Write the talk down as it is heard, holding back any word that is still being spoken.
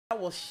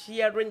was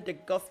sharing the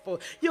gospel.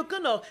 You're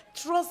going to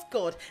trust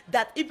God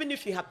that even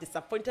if you have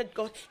disappointed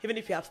God, even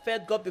if you have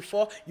failed God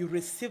before, you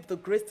receive the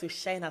grace to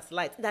shine as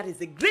light. That is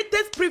the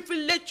greatest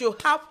privilege you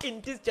have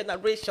in this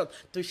generation,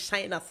 to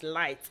shine as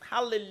light.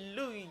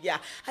 Hallelujah.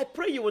 I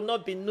pray you will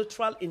not be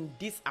neutral in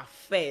these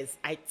affairs.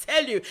 I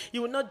tell you,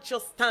 you will not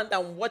just stand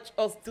and watch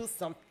us do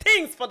some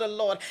things for the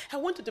Lord. I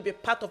want you to be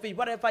part of it.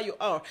 Wherever you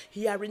are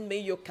hearing me,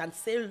 you can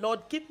say,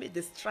 Lord, give me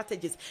the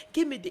strategies,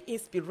 give me the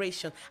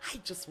inspiration. I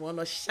just want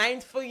to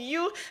shine for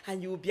you,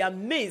 and you will be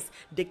amazed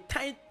the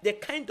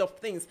kind of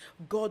things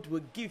God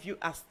will give you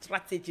as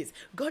strategies.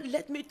 God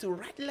led me to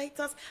write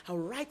letters. I'll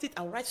write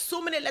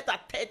so many letters,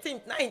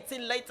 13,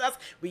 19 letters.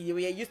 We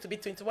used to be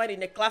 21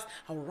 in a class.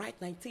 I'll write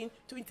 19,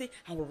 20.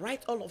 I will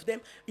write all of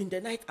them in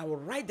the night. I will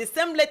write the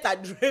same letter,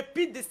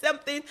 repeat the same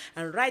thing,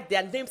 and write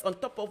their names on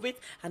top of it.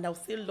 And I'll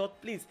say, Lord,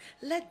 please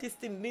let this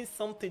thing mean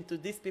something to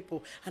these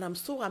people. And I'm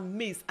so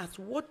amazed at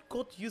what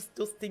God used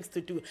those things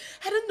to do.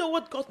 I don't know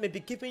what God may be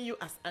giving you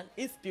as an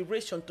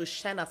inspiration to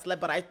shine as light,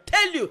 but I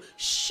tell you,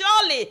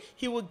 surely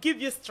He will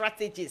give you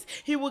strategies.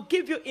 He will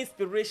give you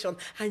inspiration,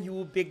 and you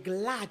will be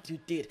glad you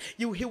did.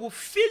 He will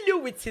fill you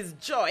with His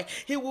joy.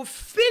 He will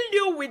fill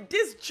you with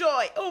this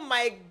joy. Oh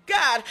my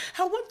God.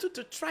 I want you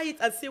to try it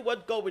and see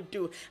what God will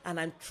do. And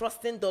I'm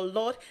trusting the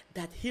Lord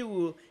that He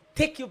will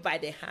take you by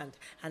the hand,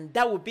 and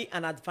that will be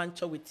an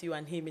adventure with you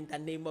and Him in the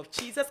name of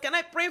Jesus. Can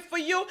I pray for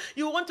you?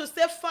 You want to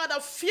say, Father,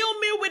 fill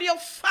me with your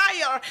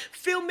fire,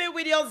 fill me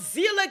with your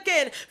zeal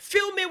again,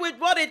 fill me with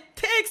what it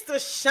takes to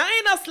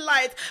shine as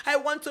light. I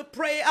want to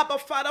pray, Abba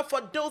Father,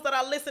 for those that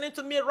are listening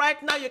to me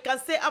right now. You can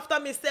say after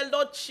me, say,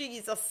 Lord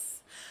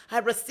Jesus, I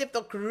receive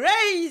the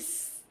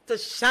grace to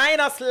shine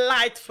as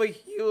light for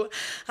you.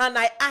 And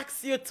I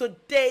ask you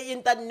today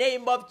in the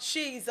name of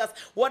Jesus,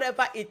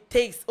 whatever it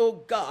takes,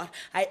 oh God,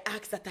 I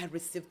ask that I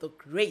receive the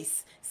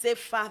grace. Say,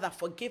 Father,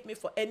 forgive me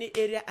for any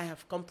area I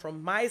have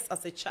compromised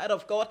as a child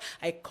of God.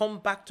 I come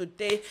back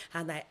today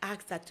and I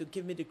ask that you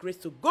give me the grace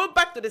to go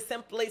back to the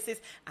same places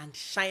and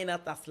shine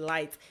out as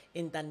light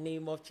in the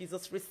name of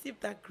Jesus. Receive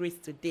that grace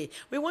today.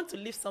 We want to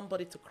lead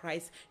somebody to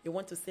Christ. You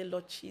want to say,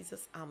 Lord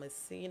Jesus, I'm a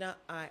sinner.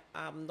 I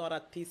am not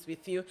at peace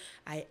with you.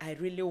 I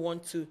really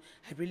want to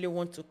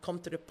come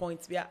to the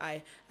point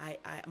where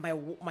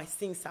my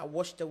sins are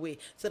washed away,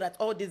 so that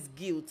all this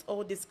guilt,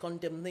 all this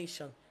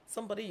condemnation,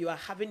 somebody, you are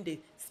having the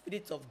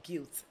spirit of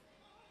guilt.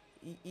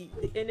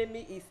 The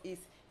enemy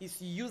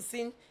is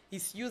using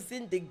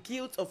the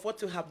guilt of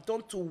what you have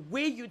done to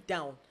weigh you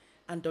down,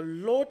 and the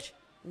Lord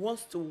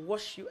wants to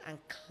wash you and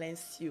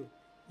cleanse you.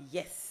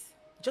 Yes,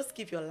 just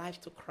give your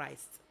life to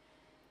Christ.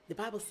 The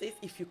Bible says,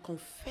 if you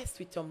confess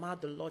with your mouth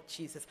the Lord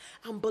Jesus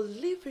and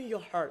believe in your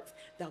heart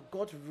that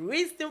God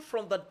raised Him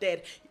from the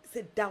dead,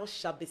 say, thou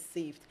shalt be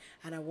saved.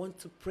 And I want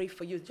to pray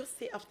for you. Just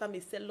say after me,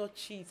 say, Lord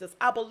Jesus,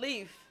 I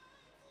believe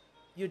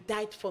you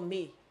died for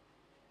me.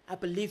 I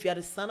believe you are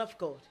the Son of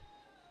God.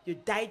 You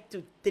died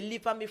to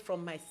deliver me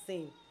from my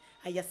sin.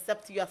 I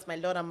accept you as my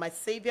Lord and my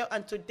Savior.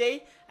 And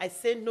today, I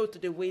say no to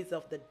the ways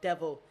of the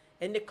devil.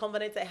 Any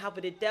covenant I have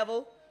with the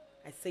devil,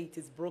 I say it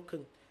is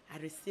broken. I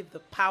receive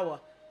the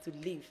power to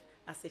live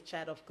as a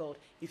child of God.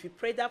 If you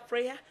pray that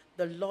prayer,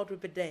 the Lord will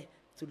be there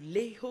to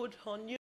lay hold on you.